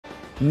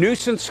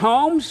Nuisance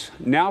homes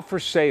now for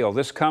sale.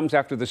 This comes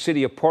after the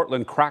city of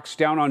Portland cracks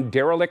down on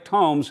derelict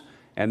homes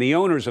and the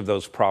owners of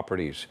those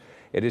properties.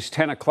 It is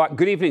 10 o'clock.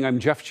 Good evening. I'm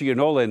Jeff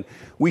Gianola. And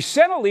we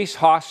sent Elise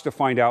Haas to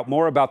find out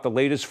more about the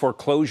latest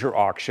foreclosure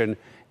auction,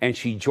 and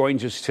she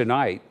joins us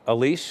tonight.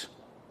 Elise?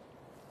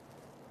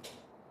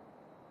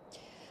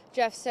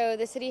 Jeff, so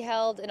the city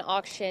held an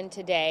auction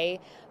today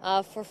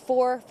for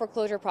 4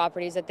 foreclosure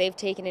properties that they've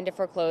taken into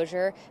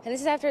foreclosure. And this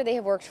is after they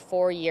have worked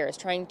 4 years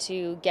trying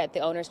to get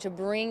the owners to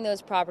bring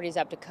those properties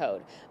up to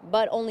code.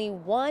 But only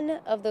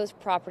one of those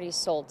properties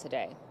sold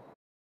today.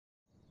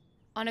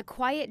 On a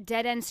quiet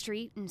dead-end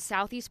street in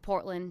southeast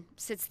Portland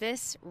sits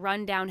this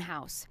rundown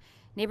house.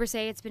 Neighbors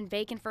say it's been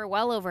vacant for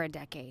well over a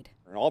decade.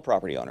 All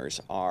property owners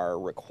are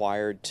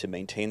required to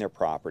maintain their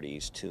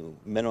properties to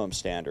minimum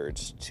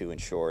standards to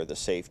ensure the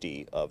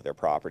safety of their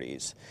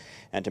properties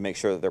and to make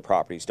sure that their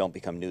properties don't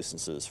become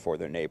nuisances for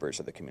their neighbors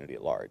or the community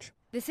at large.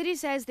 The city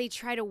says they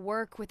try to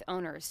work with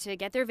owners to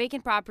get their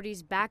vacant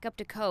properties back up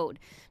to code,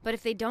 but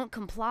if they don't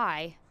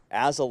comply...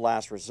 As a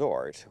last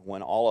resort,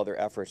 when all other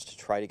efforts to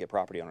try to get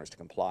property owners to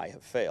comply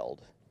have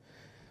failed,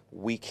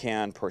 we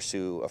can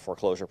pursue a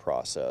foreclosure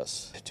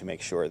process to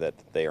make sure that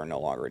they are no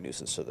longer a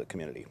nuisance to the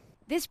community.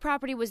 This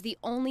property was the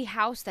only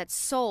house that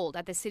sold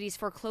at the city's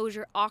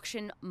foreclosure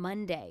auction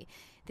Monday.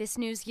 This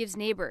news gives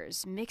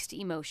neighbors mixed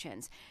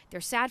emotions.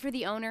 They're sad for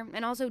the owner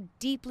and also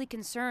deeply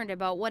concerned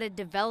about what a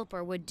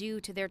developer would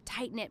do to their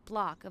tight-knit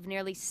block of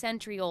nearly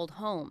century-old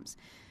homes.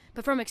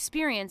 But from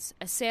experience,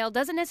 a sale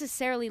doesn't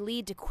necessarily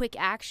lead to quick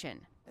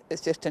action.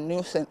 It's just a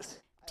nuisance.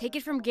 Take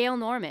it from Gail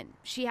Norman.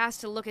 She has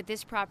to look at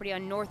this property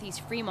on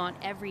Northeast Fremont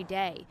every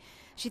day.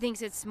 She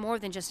thinks it's more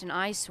than just an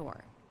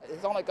eyesore.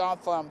 It's only gone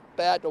from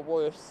bad to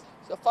worse.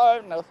 So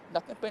far,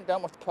 nothing's been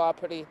done with the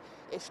property.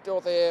 It's still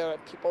there,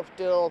 and people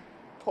still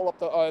pull up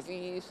the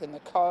RVs and the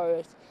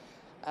cars,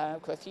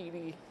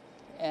 graffiti,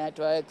 and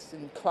drugs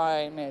and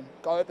crime and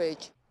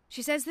garbage.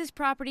 She says this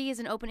property is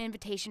an open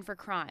invitation for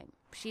crime.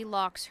 She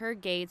locks her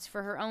gates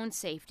for her own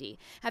safety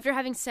after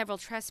having several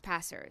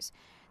trespassers.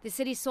 The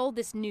city sold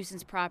this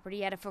nuisance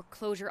property at a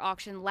foreclosure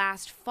auction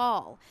last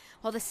fall.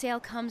 While the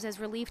sale comes as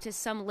relief to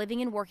some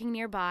living and working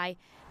nearby,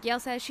 Gail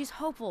says she's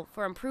hopeful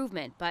for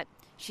improvement, but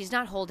she's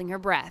not holding her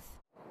breath.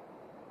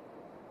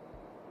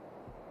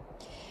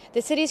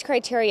 The city's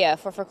criteria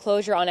for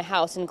foreclosure on a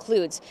house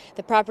includes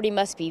the property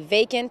must be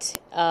vacant,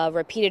 a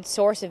repeated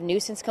source of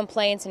nuisance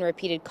complaints and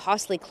repeated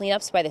costly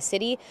cleanups by the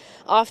city,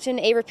 often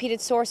a repeated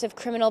source of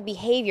criminal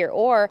behavior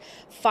or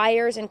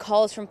fires and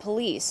calls from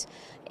police,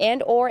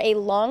 and or a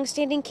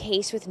long-standing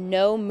case with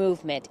no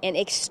movement and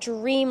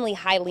extremely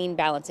high lien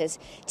balances,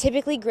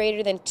 typically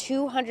greater than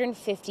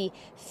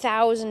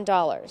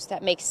 $250,000.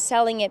 That makes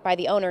selling it by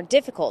the owner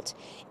difficult,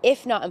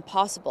 if not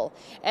impossible.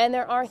 And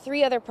there are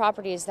 3 other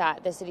properties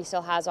that the city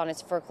still has on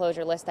its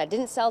foreclosure list that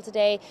didn't sell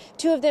today.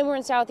 2 of them were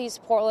in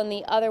southeast Portland,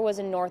 the other was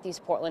in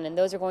northeast Portland, and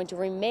those are going to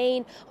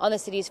remain on the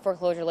city's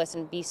foreclosure list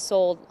and be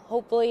sold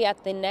hopefully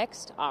at the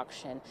next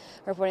auction.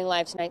 Reporting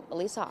live tonight,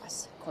 Elise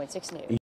Haas, KOIN 6 News.